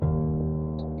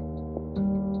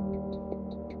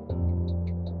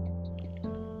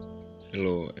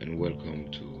Hello and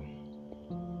welcome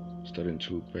to Studying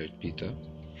Through 1peter.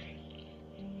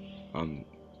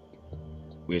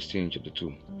 We're still in chapter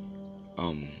 2.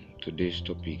 Today's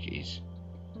topic is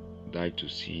die to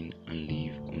sin and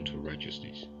live unto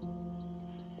righteousness.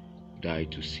 Die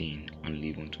to sin and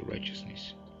live unto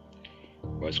righteousness.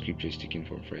 Our scripture is taken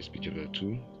from 1peter chapter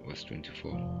 2, verse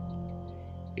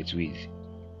 24. It reads,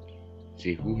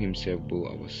 "Say who himself bore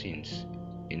our sins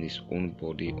in his own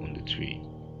body on the tree,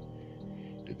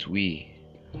 that we,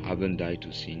 having died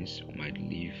to sins, might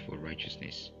live for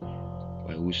righteousness,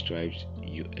 by whose stripes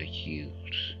you are healed."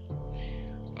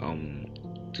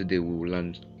 Today we will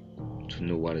learn to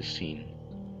know what is sin.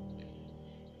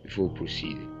 Before we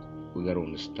proceed, we gotta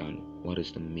understand what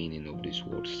is the meaning of this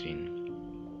word sin.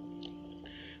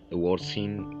 The word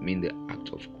sin means the act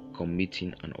of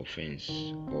committing an offense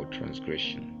or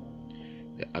transgression.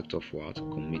 The act of what?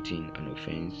 Committing an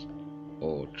offense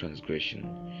or transgression.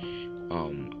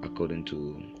 According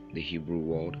to the Hebrew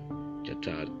word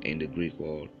jatad and the Greek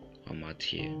word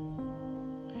hamatia.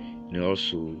 And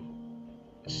also,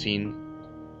 sin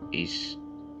is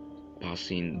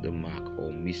passing the mark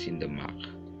or missing the mark.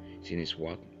 Sin is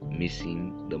what?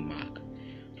 Missing the mark.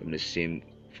 From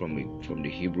the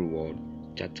Hebrew word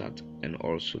jatat and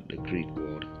also the Greek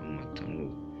word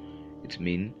hamatanu. It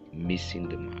means missing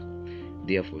the mark.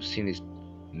 Therefore, sin is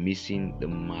missing the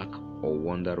mark or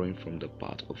wandering from the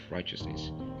path of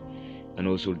righteousness, and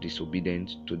also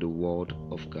disobedient to the word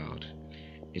of God.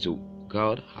 And so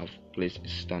God have placed a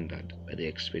standard that they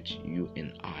expect you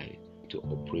and I to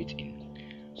operate in.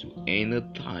 So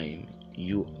anytime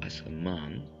you as a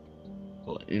man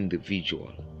or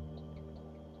individual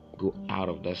go out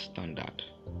of that standard,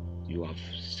 you have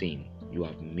sinned, you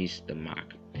have missed the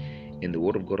mark. And the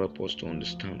word of God helps us to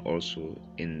understand also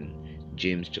in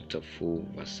James chapter 4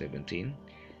 verse 17.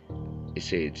 It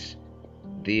says,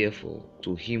 "Therefore,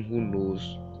 to him who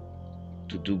knows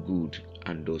to do good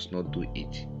and does not do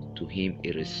it, to him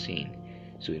it is sin."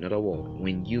 So in other words,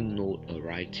 when you know the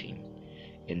right thing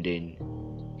and then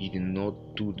you do not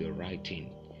do the right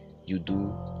thing, you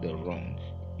do the wrong,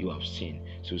 you have sinned.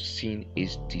 So sin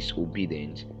is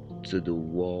disobedience to the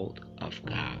word of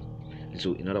God. And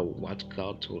so in other words, what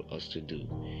God told us to do,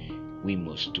 we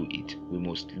must do it. We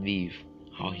must live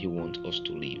how He wants us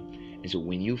to live. And so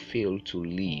when you fail to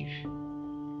live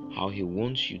how He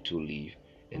wants you to live,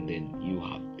 and then you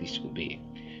have disobeyed.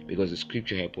 Because the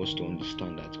scripture helps us to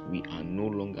understand that we are no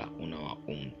longer on our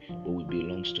own, but we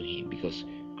belongs to Him, because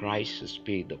Christ has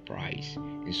paid the price.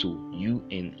 And so you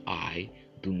and I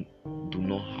do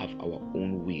not have our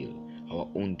own will, our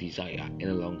own desire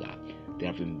any longer. They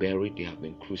have been buried, they have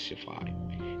been crucified.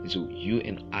 And so you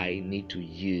and I need to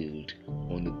yield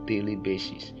on a daily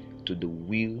basis to the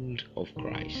will of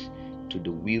Christ,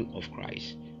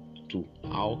 to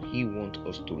how He wants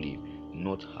us to live,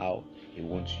 not how He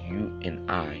wants you and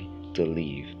I to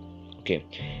live. Okay,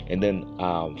 and then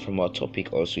from our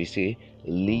topic also, we say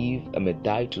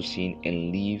die to sin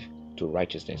and live to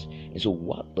righteousness. And so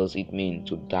what does it mean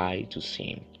to die to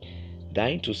sin?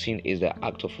 Dying to sin is the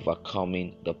act of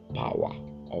overcoming the power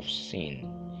of sin.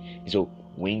 So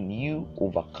when you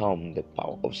overcome the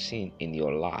power of sin in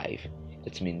your life,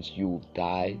 it means you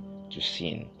die to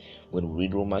sin. When we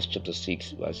read Romans chapter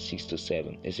 6 verse 6 to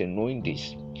 7, it says, "Knowing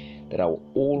this, that our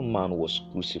old man was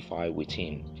crucified with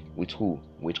Him." With who?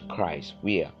 With Christ.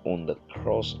 We are on the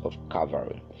cross of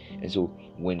Calvary. And so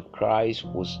when Christ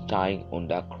was dying on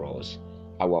that cross,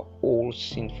 our old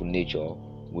sinful nature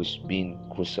was being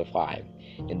crucified.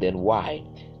 And then why?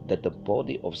 That the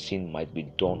body of sin might be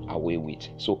done away with.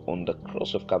 So on the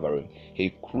cross of Calvary,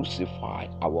 He crucified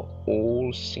our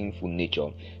old sinful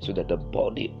nature, so that the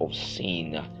body of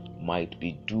sin might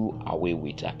be do away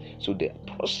with. So the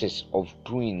process of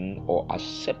doing or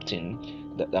accepting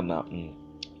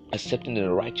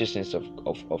the righteousness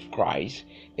of Christ,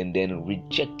 and then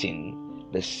rejecting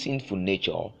the sinful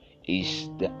nature, is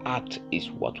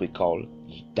what we call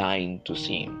dying to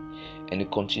sin. And it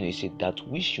continues to say that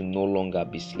we should no longer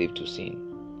be slave to sin,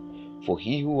 for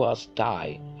he who has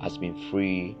died has been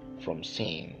free from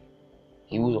sin.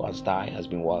 He who has died has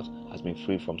been what? Has been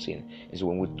free from sin. And so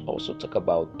when we also talk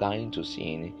about dying to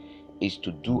sin, is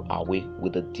to do away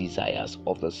with the desires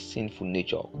of the sinful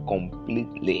nature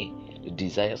completely. The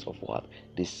desires of what?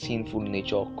 The sinful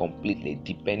nature completely,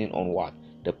 depending on what?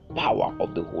 The power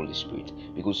of the Holy Spirit.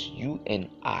 Because you and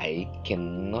I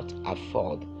cannot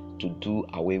afford to do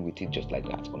away with it just like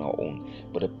that on our own.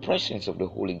 But the presence of the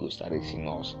Holy Ghost that is in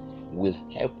us will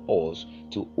help us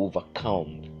to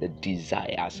overcome the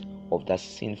desires of that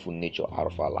sinful nature out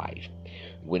of our life.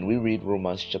 When we read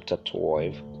Romans chapter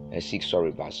 12,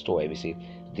 verse 12, it says,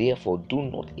 Therefore, do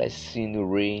not let sin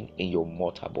reign in your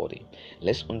mortal body.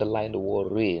 Let's underline the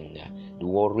word reign. The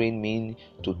word reign means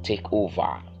to take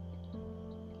over.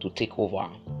 To take over.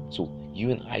 So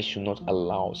you and I should not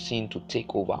allow sin to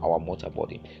take over our mortal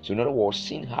body. So in other words,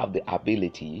 sin have the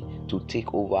ability to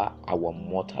take over our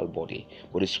mortal body.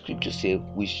 But the scripture says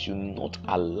we should not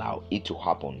allow it to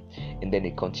happen. And then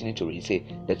it continues to read, say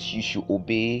that you should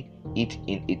obey it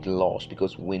in its laws.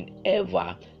 Because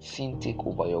whenever sin take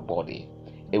over your body,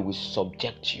 it will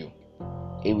subject you,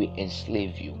 it will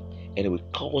enslave you, and it will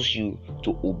cause you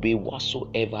to obey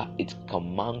whatsoever it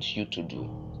commands you to do.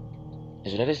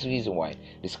 And so that is the reason why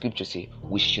the scripture says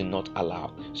we should not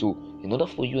allow. So in order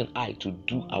for you and I to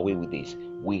do away with this,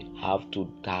 we have to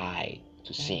die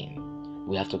to sin.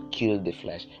 We have to kill the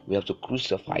flesh. We have to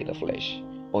crucify the flesh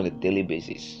on a daily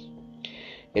basis.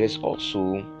 It is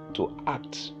also to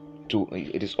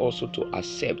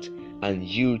accept and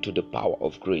yield to the power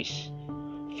of grace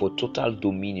for total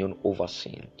dominion over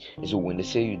sin. And so when they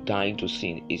say you dying to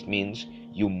sin, it means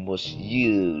you must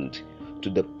yield to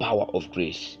the power of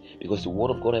grace, because the word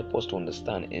of God helps us to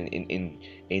understand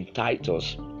in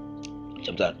Titus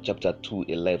chapter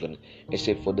 2:11, it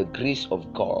said, for the grace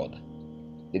of God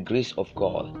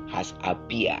has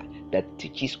appeared that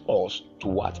teaches us to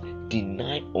what?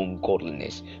 Deny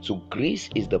ungodliness. So grace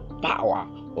is the power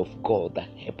of God that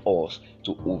helps us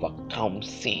to overcome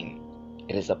sin.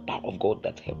 It is the power of God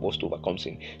that helps us to overcome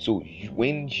sin. So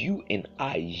when you and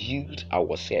I yield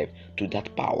ourselves to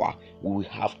that power, we will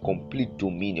have complete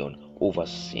dominion over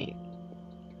sin.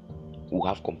 We will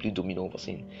have complete dominion over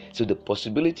sin. So the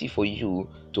possibility for you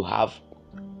to have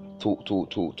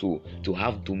to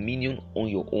have dominion on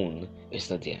your own is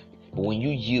not there. But when you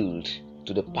yield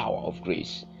to the power of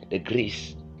grace, the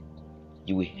grace,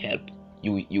 you will help.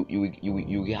 You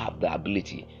will have the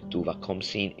ability to overcome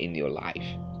sin in your life.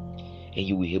 And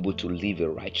you will be able to live a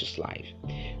righteous life.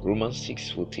 Romans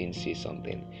 6:14 says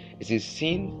something. It says,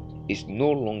 sin is no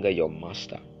longer your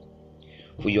master,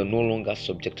 for you are no longer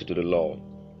subjected to the law,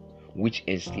 which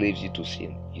enslaves you to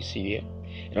sin. You see here?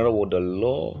 In other words, the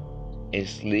law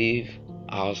enslaves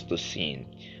us to sin.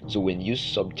 So when you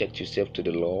subject yourself to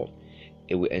the law,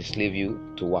 it will enslave you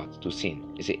to what? To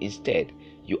sin. It says, instead,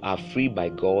 you are free by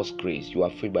God's grace. You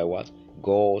are free by what?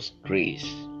 God's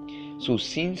grace. So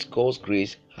since God's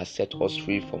grace has set us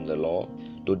free from the law,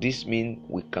 does this mean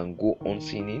we can go on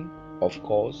sinning? Of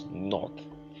course not.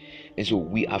 And so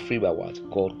we are free by what?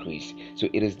 God's grace. So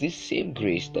it is this same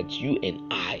grace that you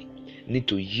and I need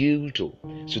to yield to,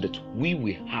 so that we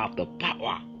will have the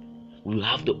power, we will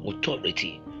have the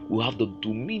authority, we will have the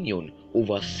dominion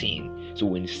over sin. So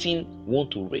when sin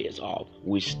wants to raise up,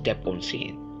 we step on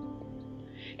sin.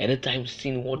 Anytime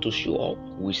sin wants to show up,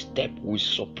 we will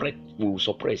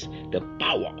suppress the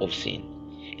power of sin.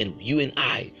 And you and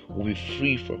I will be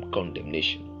free from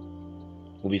condemnation.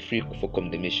 We'll be free for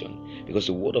condemnation. Because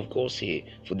the word of God says,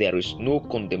 for there is no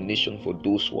condemnation for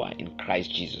those who are in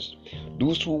Christ Jesus.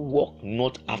 Those who walk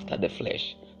not after the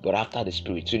flesh, but after the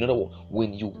spirit. So in other words,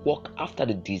 when you walk after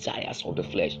the desires of the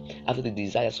flesh, after the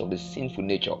desires of the sinful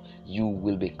nature, you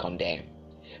will be condemned.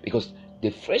 Because the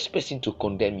first person to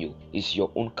condemn you is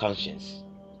your own conscience.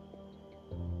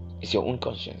 It's your own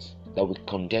conscience that will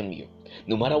condemn you.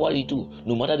 No matter what you do,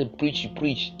 no matter the preach you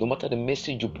preach, no matter the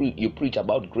message you preach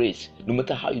about grace, no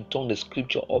matter how you turn the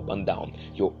scripture up and down,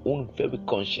 your own very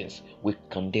conscience will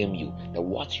condemn you that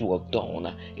what you have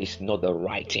done is not the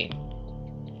right thing.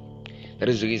 That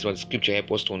is the reason why the scripture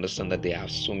helps us to understand that there are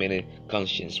so many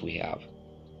consciences we have.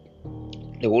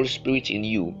 The Holy Spirit in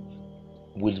you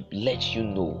will let you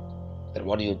know that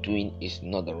what you're doing is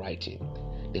not the right thing.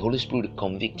 The Holy Spirit will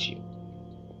convict you.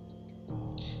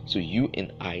 So you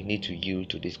and I need to yield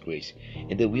to this grace.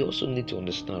 And then we also need to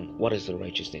understand what is the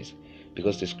righteousness.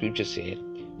 Because the scripture said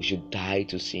we should die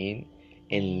to sin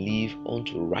and live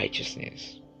unto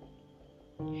righteousness.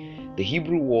 The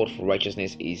Hebrew word for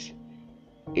righteousness is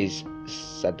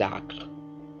sadak,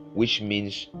 which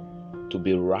means to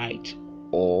be right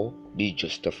or be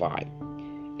justified.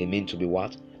 It means to be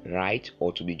what? Right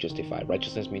or to be justified.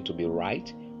 Righteousness means to be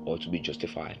right or to be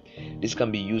justified. This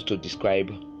can be used to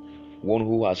describe one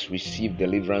who has received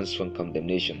deliverance from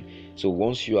condemnation. So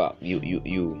once you have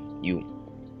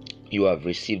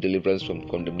received deliverance from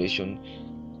condemnation,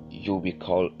 you'll be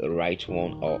called a right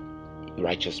one or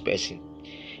righteous person.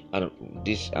 And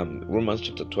this Romans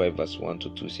chapter 12 verse 1 to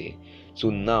 2 say,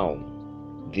 so now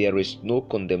there is no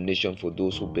condemnation for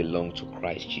those who belong to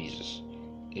Christ Jesus.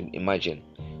 Imagine,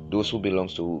 those who belong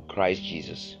to Christ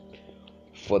Jesus.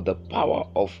 For the power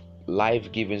of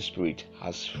life-giving spirit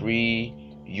has freed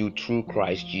you through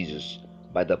Christ Jesus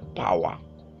by the power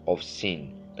of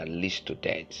sin that leads to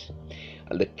death.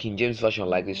 the King James Version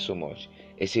like this so much.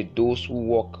 It said, those who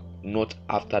walk not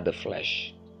after the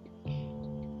flesh,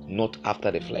 not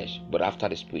after the flesh, but after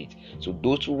the Spirit. So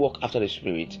those who walk after the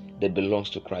Spirit, they belongs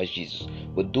to Christ Jesus.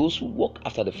 But those who walk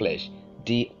after the flesh,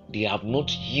 they have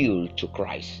not yielded to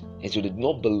Christ, and so they do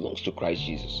not belong to Christ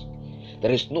Jesus.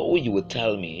 There is no way you will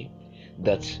tell me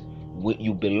that when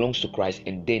you belong to Christ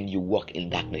and then you walk in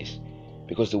darkness,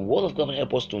 because the Word of God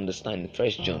helps us to understand in 1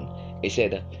 John. It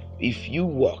said that if you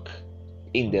walk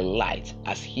in the light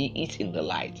as He is in the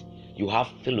light, you have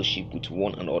fellowship with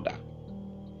one another.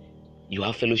 You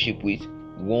have fellowship with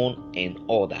one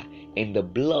another, and the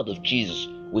blood of Jesus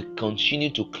will continue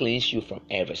to cleanse you from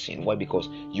every sin. Why? Because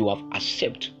you have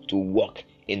accepted to walk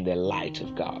in the light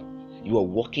of God. You are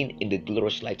walking in the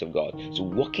glorious light of God. So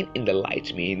walking in the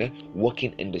light means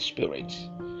walking in the Spirit.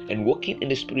 And walking in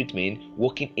the Spirit means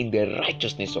walking in the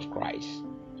righteousness of Christ.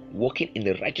 Walking in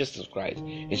the righteousness of Christ.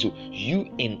 And so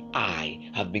you and I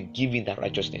have been given that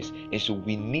righteousness. And so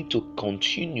we need to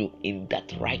continue in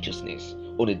that righteousness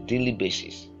on a daily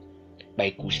basis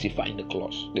by crucifying the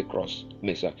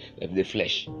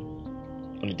flesh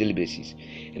on a daily basis.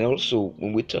 And also,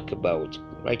 when we talk about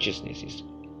righteousnesses,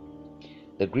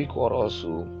 the Greek word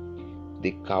also,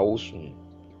 the kaosun,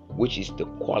 which is the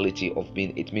quality of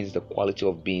being, it means the quality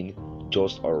of being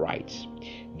just or right.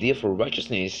 Therefore,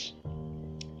 righteousness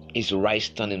is right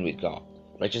standing with God.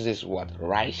 Righteousness is what?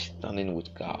 Right standing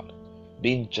with God.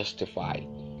 Being justified,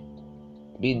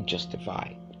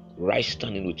 right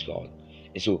standing with God.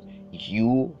 And so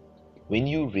when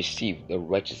you receive the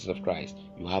righteousness of Christ,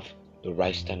 you have the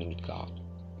right standing with God.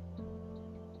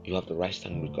 You have the right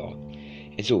standing with God.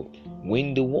 And so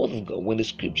when the word of God, when the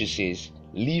scripture says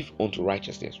live unto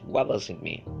righteousness, what does it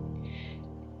mean?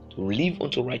 To live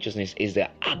unto righteousness is the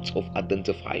act of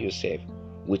identify yourself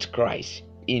with Christ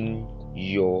in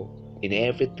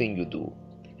everything you do,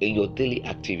 in your daily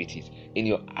activities, in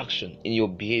your action, in your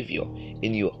behavior,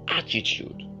 in your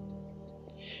attitude.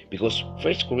 Because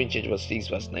 1 Corinthians 6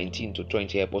 verse 19 to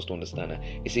 20 help us to understand that.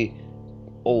 It says,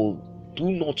 oh,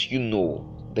 do not you know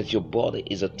that your body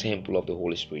is a temple of the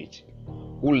Holy Spirit,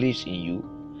 who lives in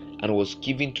you and was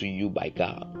given to you by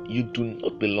God? You do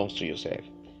not belong to yourself,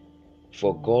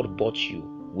 for God bought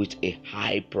you with a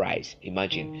high price.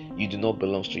 Imagine, you do not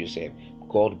belong to yourself.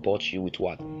 God bought you with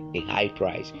what? A high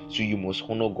price. So you must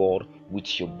honor God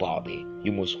with your body.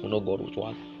 You must honor God with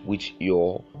what? With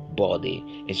your body.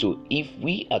 And so if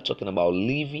we are talking about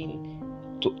living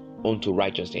unto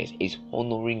righteousness, is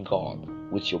honoring God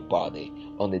with your body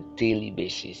on a daily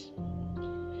basis.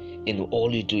 In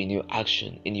all you do, in your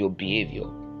action, in your behavior,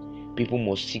 people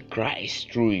must see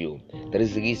Christ through you. That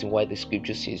is the reason why the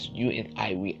scripture says, you and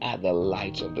I, we are the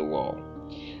light of the world.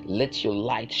 Let your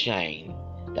light shine,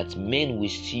 that men will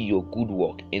see your good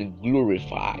work and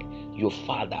glorify your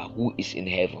Father who is in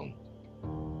heaven.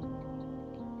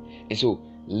 And so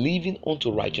living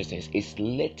unto righteousness is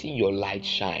letting your light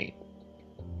shine.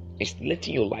 It's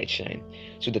letting your light shine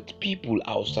so that people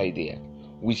outside there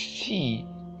will see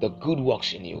the good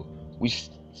works in you. We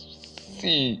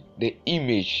see the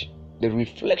image, the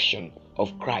reflection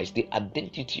of Christ, the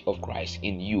identity of Christ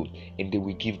in you, and they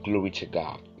will give glory to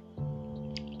God.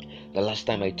 The last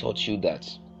time I taught you that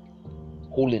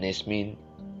holiness means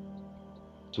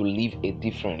to live a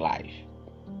different life.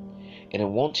 And I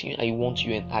want you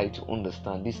and I to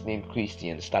understand this name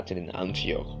Christian started in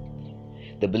Antioch.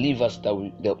 The believers that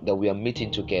we are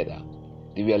meeting together,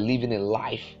 they were living a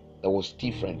life that was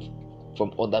different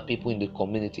from other people in the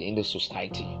community, in the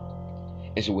society.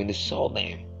 And so when they saw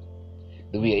them,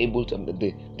 they were able to,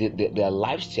 their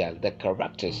lifestyle, their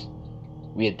characters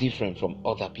were different from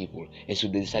other people. And so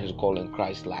they decided to call them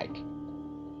Christ-like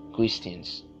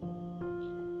Christians.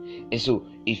 And so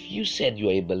if you said you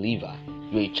are a believer,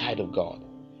 you are a child of God,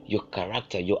 your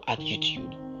character, your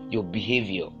attitude, your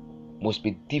behavior must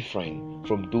be different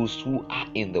from those who are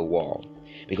in the world.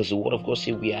 Because the word of God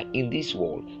says we are in this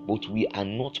world, but we are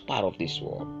not part of this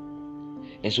world.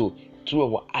 And so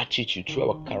through our attitude, through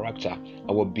our character,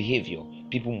 our behavior,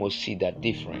 people must see that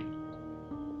different.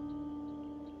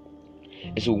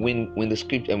 And so when the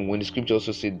scripture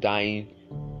also says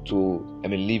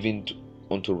living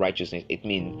unto righteousness, it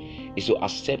means is to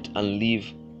accept and live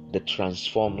the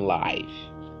transformed life.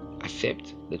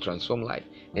 Accept the transformed life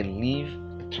and live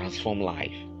the transformed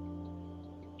life.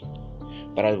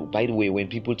 But by the way, when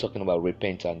people talking about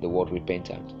repentance, the word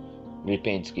repent.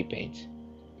 Repentance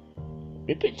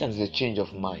is a change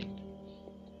of mind.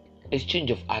 It's a change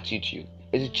of attitude.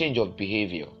 It's a change of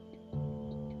behavior.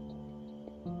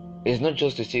 It's not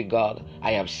just to say, God,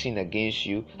 I have sinned against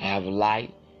you, I have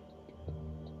lied,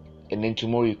 and then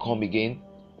tomorrow you come again,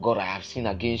 God, I have sinned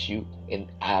against you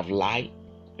and I have lied,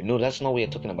 No, that's not what we're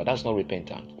talking about. That's not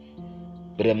repentance.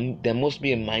 But there must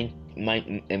be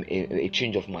a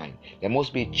change of mind. There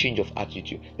must be a change of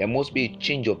attitude. There must be a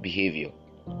change of behavior.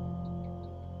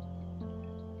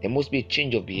 There must be a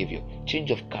change of behavior, change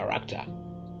of character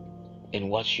in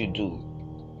what you do,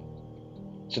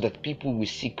 so that people will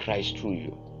see Christ through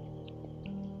you.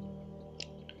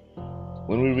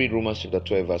 When we read Romans chapter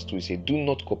 12 verse 2, it says, do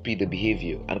not copy the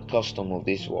behavior and custom of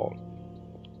this world,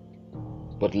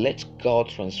 but let God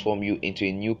transform you into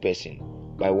a new person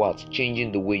by what?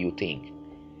 Changing the way you think.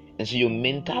 And so your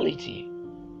mentality,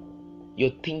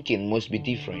 your thinking must be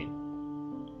different,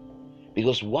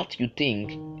 because what you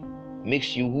think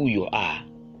makes you who you are.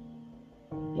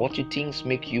 What you think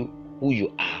makes you who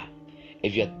you are.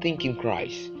 If you are thinking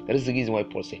Christ, that is the reason why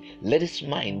Paul said, let this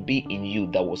mind be in you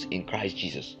that was in Christ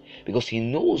Jesus. Because he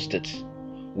knows that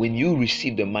when you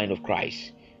receive the mind of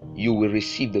Christ, you will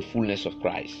receive the fullness of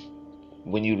Christ.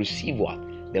 When you receive what?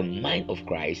 The mind of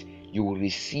Christ, you will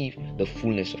receive the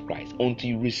fullness of Christ. Until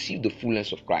you receive the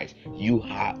fullness of Christ, you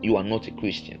are not a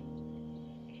Christian.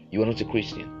 You are not a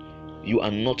Christian. You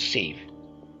are not saved.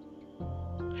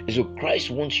 And so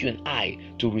Christ wants you and I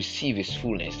to receive his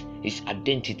fullness, his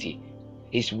identity,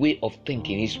 his way of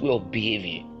thinking, his way of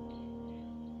behaving.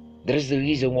 That is the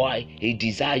reason why he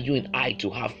desires you and I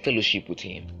to have fellowship with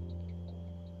him.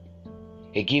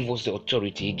 He gave us the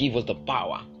authority, he gave us the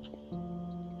power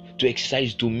to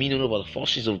exercise dominion over the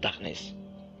forces of darkness.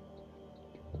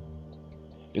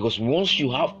 Because once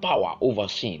you have power over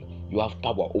sin, you have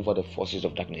power over the forces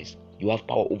of darkness. You have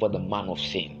power over the man of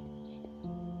sin.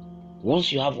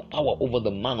 Once you have power over the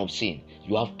man of sin,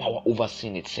 you have power over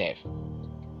sin itself.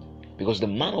 Because the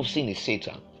man of sin is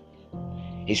Satan.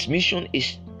 His mission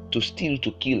is to steal,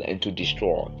 to kill, and to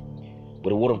destroy. But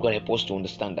the word of God helps us to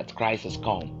understand that Christ has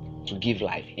come to give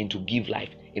life, and to give life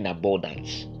in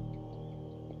abundance.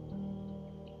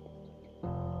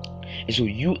 And so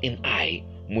you and I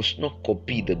must not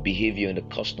copy the behavior and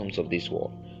the customs of this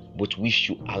world, but we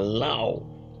should allow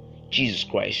Jesus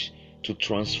Christ to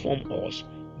transform us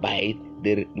by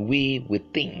the way we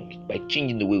think, by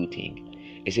changing the way we think.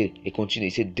 He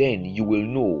continued, he said, then you will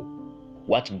know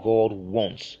what God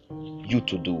wants you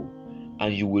to do,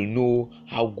 and you will know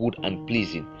how good and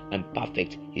pleasing and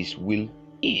perfect his will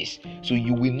is. So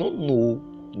you will not know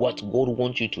what God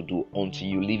wants you to do until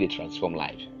you live a transformed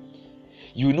life.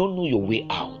 You will not know your way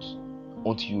out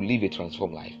until you live a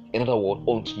transformed life. In other words,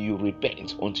 until you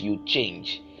repent, until you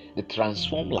change. The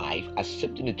transformed life,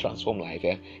 accepting the transformed life,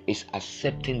 is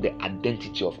accepting the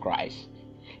identity of Christ.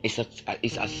 It's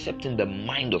accepting the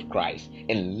mind of Christ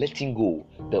and letting go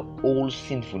the old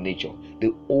sinful nature,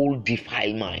 the old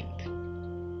defiled mind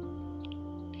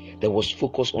that was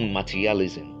focused on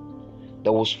materialism,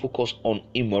 that was focused on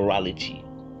immorality,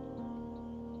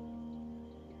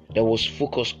 that was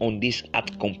focused on this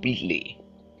act completely,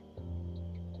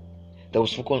 that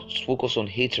was focused on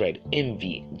hatred,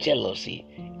 envy, jealousy,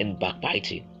 and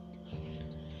backbiting.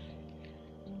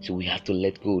 So we have to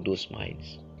let go of those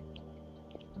minds.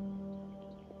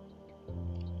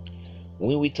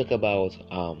 When we talk about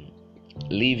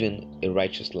living a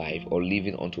righteous life or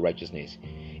living unto righteousness,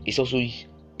 it's also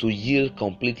to yield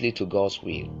completely to God's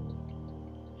will.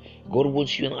 God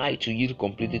wants you and I to yield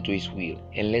completely to his will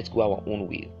and let go our own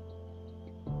will.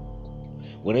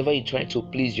 Whenever you try to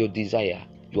please your desire,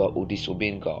 you are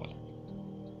disobeying God.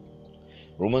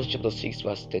 Romans chapter 6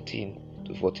 verse 13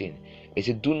 to 14. It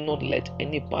says, do not let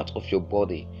any part of your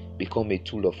body become a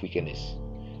tool of wickedness,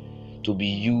 to be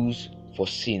used for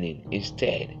sinning.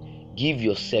 Instead, give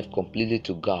yourself completely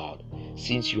to God,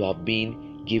 since you have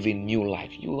been given new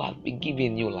life. You have been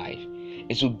given new life.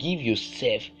 And so give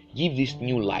this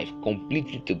new life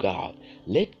completely to God.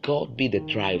 Let God be the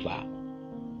driver.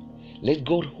 Let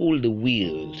God hold the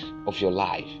wheels of your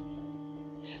life.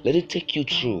 Let it take you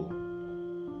through.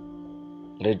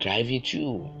 Let it drive you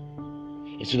through.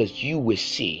 And so that you will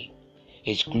see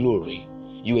his glory.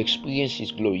 You experience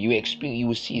his glory. You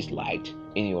will see his light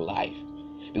in your life.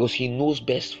 Because he knows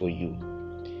best for you.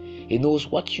 He knows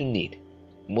what you need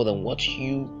more than what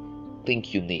you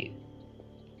think you need.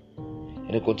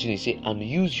 And he continues to say, and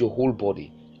use your whole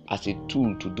body as a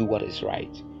tool to do what is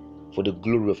right, for the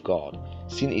glory of God.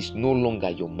 Sin is no longer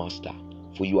your master,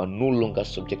 for you are no longer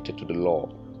subjected to the law,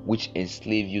 which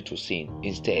enslave you to sin.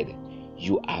 Instead,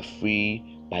 you are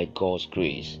free by God's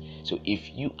grace. So if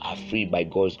you are free by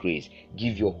God's grace,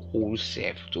 give your whole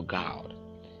self to God.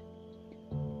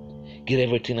 Give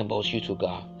everything about you to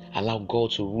God. Allow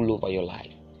God to rule over your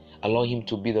life. Allow him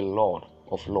to be the Lord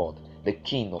of lords, the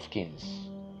King of kings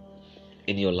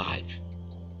in your life.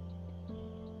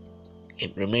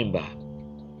 And remember,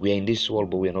 we are in this world,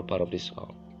 but we are not part of this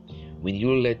world. When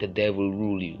you let the devil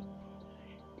rule you,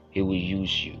 he will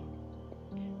use you.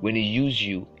 When he uses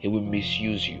you, he will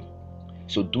misuse you.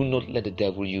 So do not let the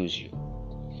devil use you.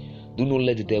 Do not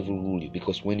let the devil rule you,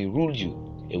 because when he rules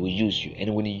you, he will use you.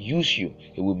 And when he uses you,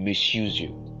 he will misuse you.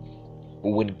 But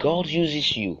when God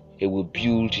uses you, he will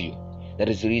build you. That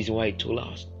is the reason why he told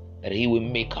us that he will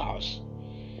make us.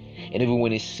 And even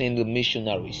when he sent the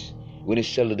missionaries, when he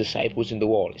sent the disciples in the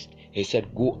world, he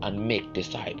said, go and make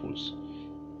disciples.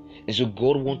 And so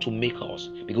God wants to make us,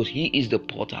 because he is the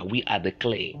potter, we are the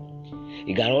clay.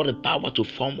 He got all the power to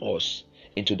form us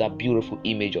into that beautiful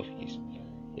image of his.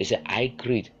 He said, he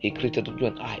created you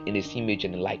and I in his image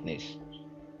and likeness.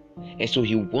 And so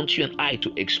he wants you and I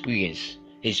to experience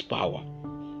his power.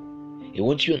 He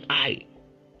wants you and I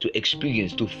to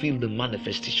experience, to feel the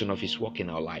manifestation of his work in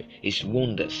our life, his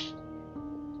wonders.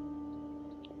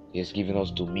 He has given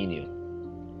us dominion.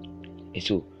 And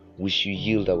so we should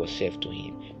yield ourselves to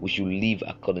him. We should live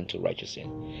according to righteousness.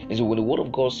 And so when the word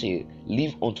of God says,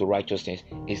 live unto righteousness,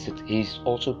 he's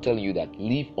also telling you that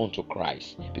live unto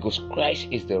Christ. Because Christ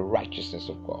is the righteousness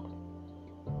of God.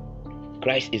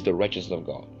 Christ is the righteousness of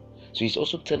God. So he's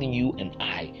also telling you and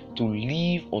I to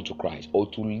live unto Christ, or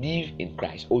to live in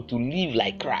Christ, or to live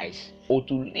like Christ, or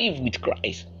to live with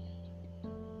Christ.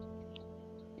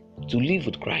 To live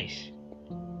with Christ.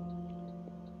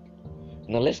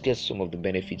 Now let's get some of the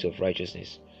benefits of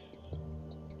righteousness.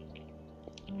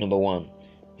 Number 1,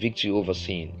 victory over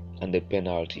sin and the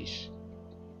penalties.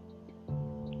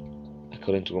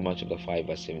 According to Romans chapter 5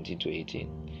 verse 17 to 18.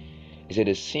 It said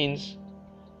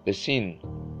the sin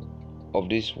of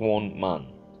this one man,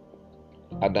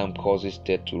 Adam, causes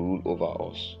death to rule over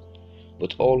us.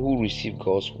 But all who receive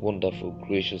God's wonderful,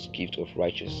 gracious gift of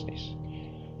righteousness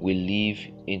will live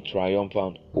in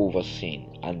triumphant over sin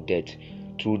and death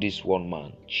through this one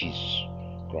man, Jesus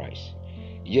Christ.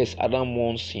 Yes, Adam's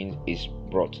one sin is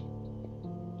brought.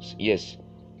 Yes,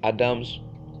 Adam's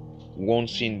one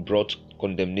sin brought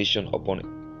condemnation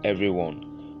upon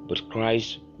everyone, but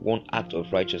Christ's one act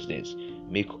of righteousness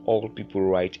make all people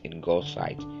right in God's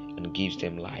sight and gives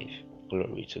them life.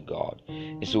 Glory to God.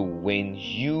 And so when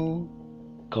you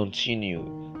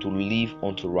continue to live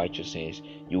unto righteousness,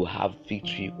 you have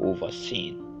victory over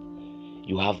sin.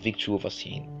 You have victory over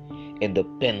sin and the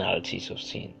penalties of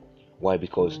sin. Why?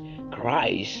 Because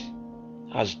Christ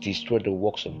has destroyed the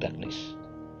works of darkness.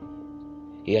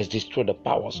 He has destroyed the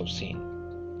powers of sin.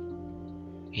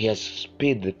 He has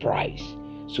paid the price.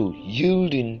 So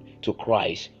yielding to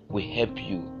Christ will help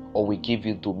you, or will give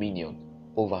you dominion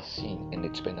over sin and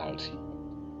its penalty.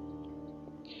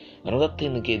 Another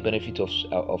thing, again, benefit of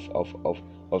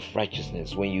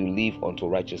righteousness, when you live unto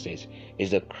righteousness,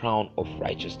 is the crown of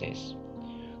righteousness.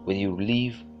 When you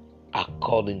live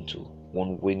according to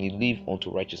when you live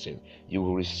unto righteousness, you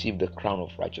will receive the crown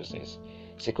of righteousness.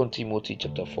 2 Timothy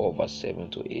chapter 4 verse 7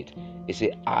 to 8. It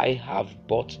says, I have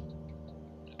fought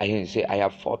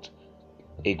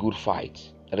a good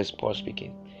fight. That is Paul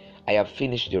speaking. I have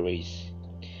finished the race,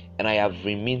 and I have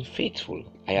remained faithful.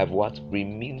 I have what?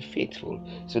 Remained faithful.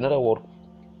 So in other words,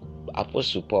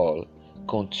 Apostle Paul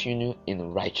continued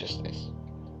in righteousness.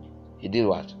 He did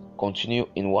what? Continue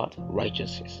in what?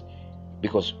 Righteousness.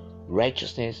 Because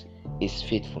righteousness is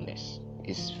faithfulness.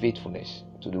 It's faithfulness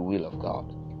to the will of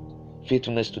God.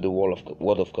 Faithfulness to the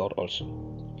word of God also.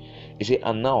 He said,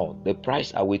 and now the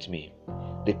prize awaits me,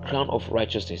 the crown of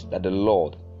righteousness that the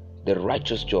Lord, the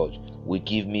righteous judge, will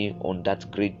give me on that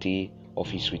great day of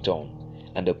his return.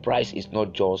 And the prize is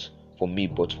not just for me,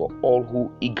 but for all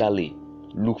who eagerly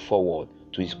look forward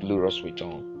to his glorious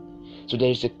return. So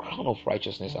there is a crown of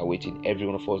righteousness awaiting every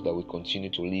one of us that will continue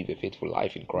to live a faithful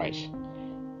life in Christ,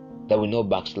 that will not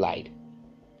backslide,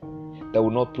 that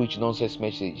will not preach nonsense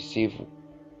message, save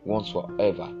once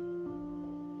forever,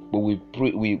 but we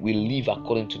live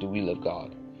according to the will of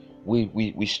God.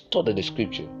 We study the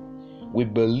scripture. We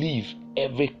believe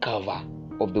every cover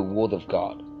of the word of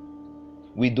God.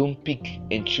 We don't pick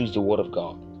and choose the word of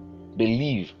God.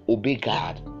 Believe, obey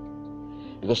God.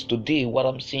 Because today what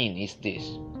I'm seeing is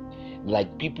this.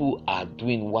 Like people are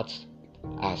doing what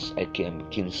as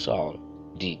King Saul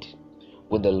did.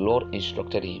 When the Lord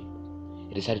instructed him,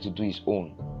 he decided to do his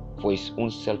own for his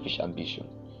own selfish ambition.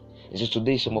 And so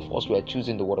today some of us, we are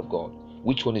choosing the word of God.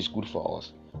 Which one is good for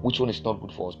us? Which one is not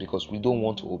good for us? Because we don't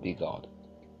want to obey God.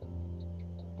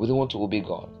 We don't want to obey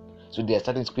God. So there are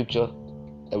certain scripture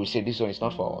that we say this one is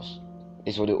not for us.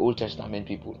 It's for the Old Testament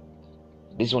people.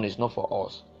 This one is not for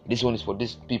us. This one is for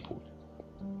these people.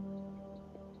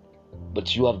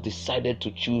 But you have decided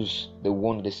to choose the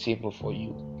one, the same one for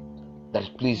you,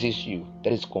 that pleases you,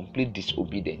 that is complete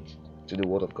disobedience to the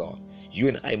word of God. You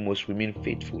and I must remain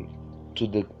faithful to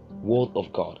the word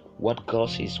of God. What God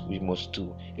says we must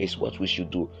do is what we should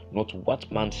do, not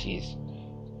what man says.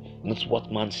 Not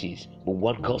what man says, but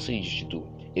what God says you should do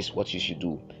is what you should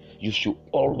do. You should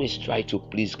always try to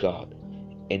please God,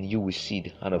 and you will see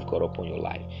the hand of God upon your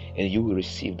life, and you will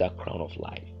receive that crown of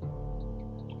life,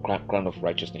 crown of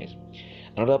righteousness.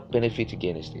 Another benefit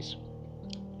again is this: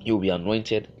 you will be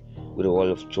anointed with the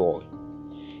oil of joy.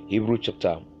 Hebrews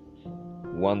chapter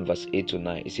 1 verse 8 to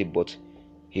 9, it says, but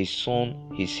his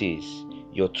son, he says,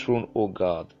 your throne, O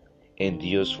God,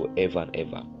 endures forever and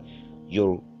ever.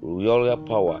 Your royal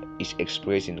power is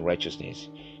expressed in righteousness.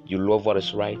 You love what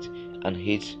is right and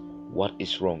hate what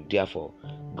is wrong. Therefore,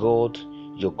 God,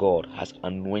 your God, has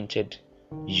anointed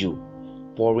you,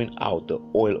 pouring out the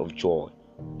oil of joy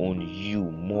on you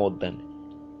more than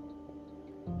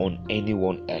on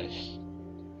anyone else.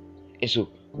 And so,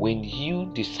 when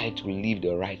you decide to live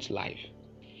the right life,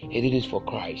 and it is for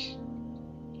Christ,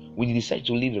 when you decide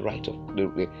to live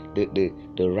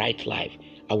the right life,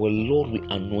 our Lord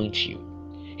will anoint you.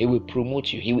 He will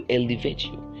promote you. He will elevate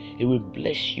you. He will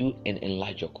bless you and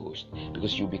enlarge your coast,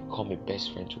 because you become a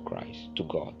best friend to Christ, to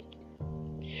God.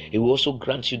 He will also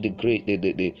grant you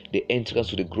the entrance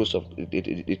to the grace of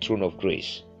the throne of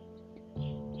grace.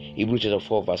 Hebrews chapter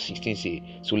 4 verse 16 says,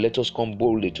 so let us come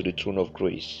boldly to the throne of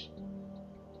grace.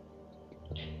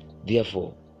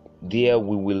 Therefore, there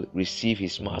we will receive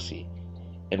his mercy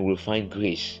and will find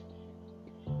grace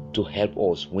to help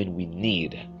us when we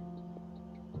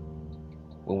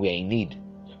are in need.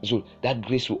 So that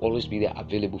grace will always be there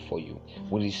available for you.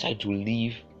 When you decide to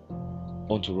live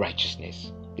unto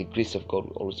righteousness, the grace of God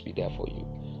will always be there for you.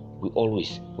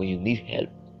 When you need help,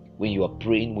 when you are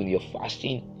praying, when you're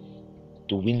fasting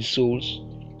to win souls,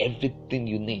 everything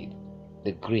you need,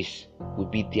 the grace will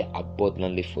be there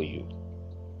abundantly for you.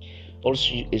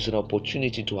 Also, it's an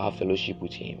opportunity to have fellowship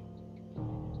with him.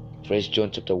 1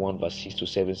 John chapter 1 verse 6 to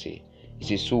 7 say, it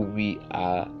says, so we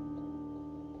are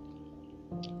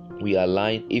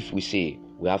lying if we say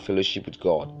we have fellowship with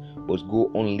God, but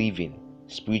go on living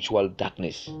spiritual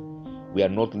darkness. We are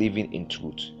not living in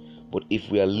truth. But if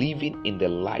we are living in the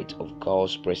light of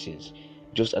God's presence,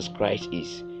 just as Christ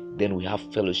is, then we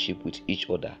have fellowship with each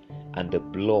other, and the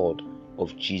blood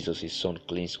of Jesus, his son,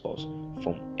 cleanses us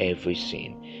from every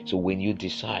sin. So when you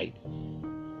decide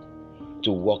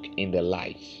to walk in the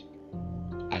light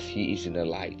as he is in the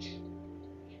light,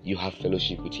 you have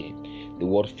fellowship with him. The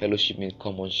word fellowship means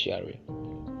common sharing.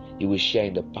 You will share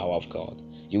in the power of God.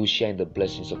 You will share in the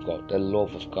blessings of God, the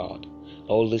love of God.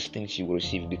 All these things you will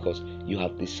receive because you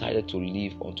have decided to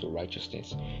live unto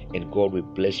righteousness, and God will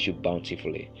bless you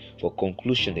bountifully. For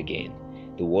conclusion again,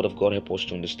 the word of God helps us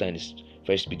to understand is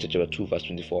 1peter chapter 2 verse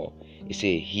 24. It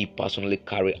says, he personally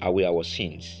carried away our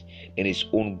sins in his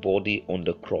own body on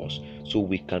the cross, so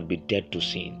we can be dead to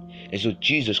sin. And so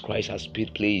Jesus Christ has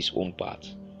played his own part,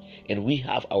 and we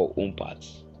have our own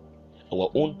parts.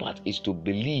 Our own part is to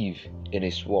believe in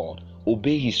his word,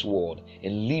 obey his word,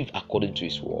 and live according to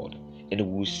his word, and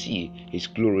we will see his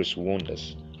glorious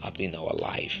wonders happen in our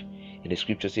life. And the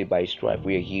scripture says, by his stripe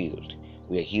we are healed.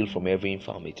 We are healed from every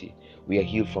infirmity. We are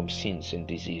healed from sins and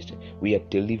disease. We are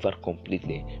delivered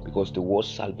completely, because the word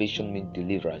salvation means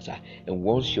deliverance. And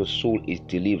once your soul is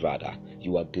delivered,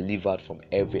 you are delivered from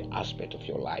every aspect of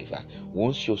your life.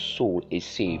 Once your soul is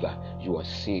saved, you are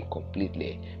saved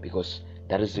completely, because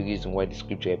that is the reason why the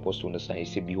scripture helps us to understand. It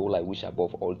says, behold, I wish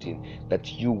above all things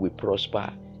that you will prosper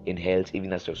in health,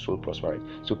 even as your soul prospers.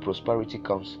 So prosperity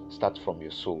starts from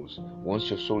your souls. Once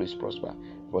your soul is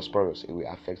prosperous, it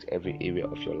will affect every area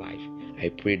of your life. I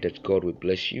pray that God will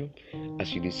bless you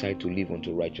as you decide to live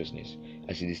unto righteousness,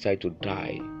 as you decide to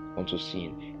die unto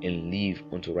sin and live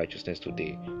unto righteousness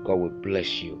today. God will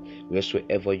bless you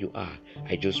wheresoever you are.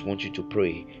 I just want you to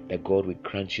pray that God will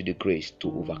grant you the grace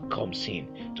to overcome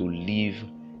sin, to live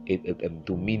a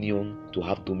dominion, to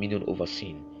have dominion over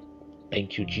sin.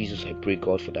 Thank you, Jesus. I pray,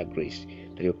 God, for that grace,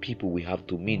 that your people will have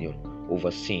dominion over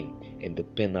sin and the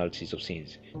penalties of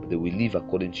sins, that they will live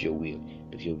according to your will,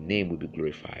 that your name will be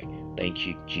glorified. Thank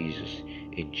you, Jesus.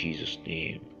 In Jesus'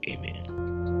 name,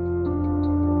 amen.